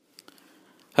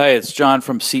Hey, it's John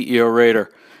from CEO Raider.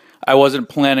 I wasn't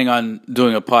planning on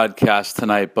doing a podcast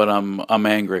tonight, but I'm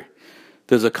angry.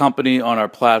 There's a company on our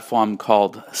platform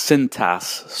called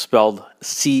Cintas, spelled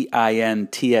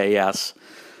CINTAS.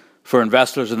 For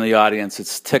investors in the audience,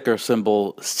 it's ticker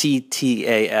symbol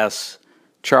CTAS,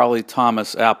 Charlie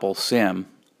Thomas Apple Sam.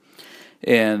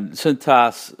 And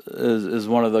Cintas is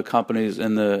one of the companies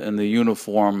in the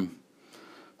uniform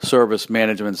service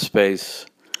management space.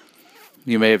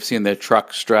 You may have seen their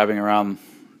trucks driving around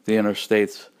the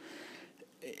interstates.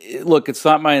 Look, it's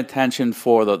not my intention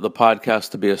for the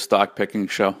podcast to be a stock picking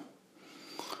show,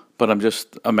 but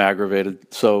I'm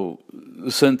aggravated. So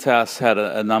Cintas had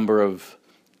a number of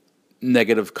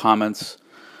negative comments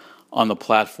on the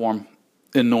platform,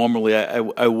 and normally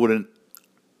I wouldn't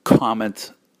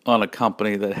comment on a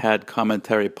company that had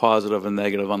commentary positive and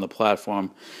negative on the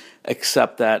platform,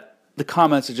 except that the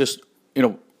comments are just,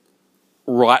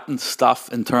 rotten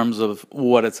stuff in terms of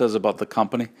what it says about the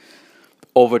company.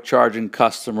 Overcharging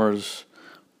customers,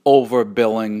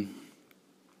 overbilling.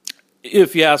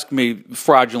 If you ask me,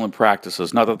 fraudulent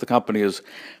practices. Not that the company is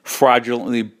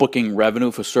fraudulently booking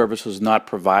revenue for services not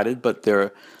provided, but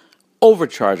they're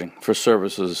overcharging for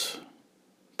services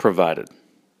provided.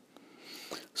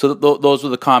 So those are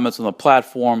the comments on the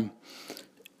platform,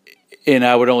 and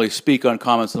I would only speak on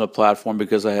comments on the platform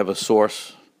because I have a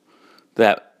source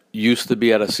that used to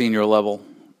be at a senior level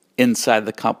inside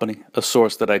the company, a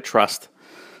source that I trust.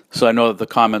 So I know that the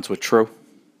comments were true.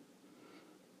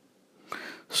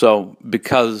 So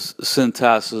because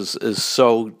Cintas is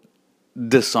so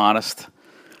dishonest,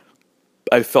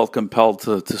 I felt compelled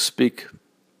to speak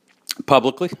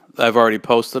publicly. I've already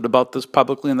posted about this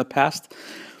publicly in the past.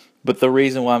 But the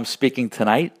reason why I'm speaking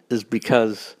tonight is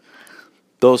because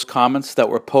those comments that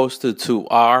were posted to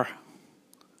our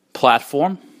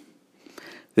platform,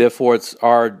 therefore it's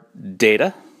our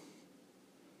data,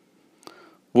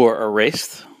 were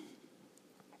erased.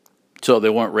 So they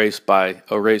weren't erased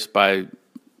by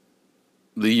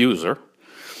the user.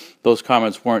 Those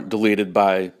comments weren't deleted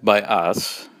by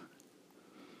us.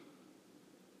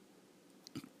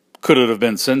 Could it have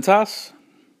been Cintas,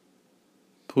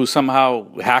 who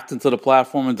somehow hacked into the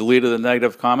platform and deleted the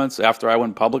negative comments after I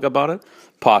went public about it?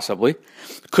 Possibly.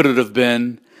 Could it have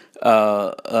been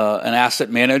an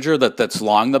asset manager that's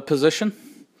long the position?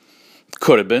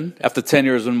 Could have been. After 10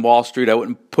 years in Wall Street, I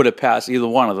wouldn't put it past either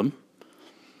one of them.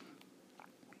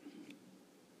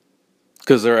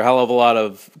 Because there are a hell of a lot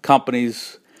of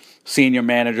companies, senior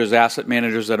managers, asset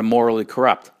managers that are morally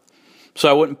corrupt. So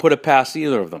I wouldn't put it past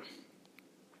either of them.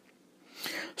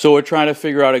 So we're trying to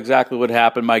figure out exactly what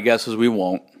happened. My guess is we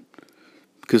won't.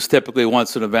 Because typically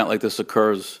once an event like this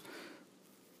occurs,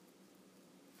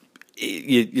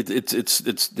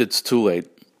 it's too late.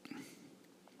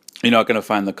 You're not going to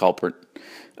find the culprit.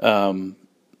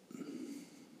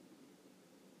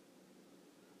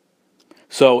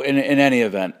 So in any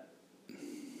event,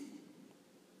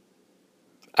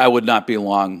 I would not be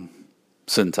long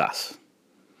Cintas.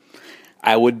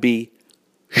 I would be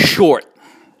short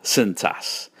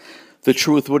Cintas. The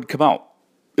truth would come out.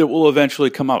 It will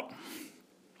eventually come out.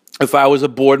 If I was a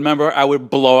board member, I would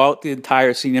blow out the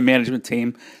entire senior management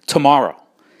team tomorrow.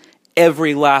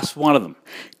 Every last one of them.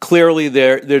 Clearly,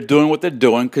 they're doing what they're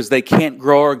doing because they can't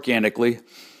grow organically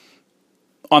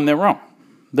on their own.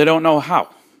 They don't know how.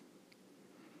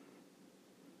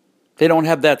 They don't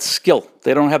have that skill.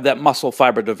 They don't have that muscle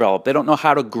fiber developed. They don't know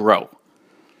how to grow.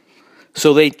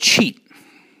 So they cheat.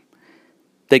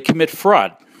 They commit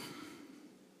fraud.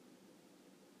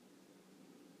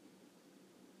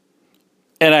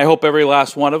 And I hope every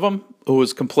last one of them who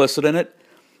was complicit in it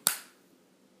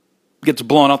gets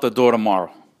blown out the door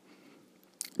tomorrow.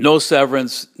 No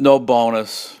severance, no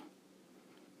bonus.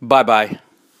 Bye-bye.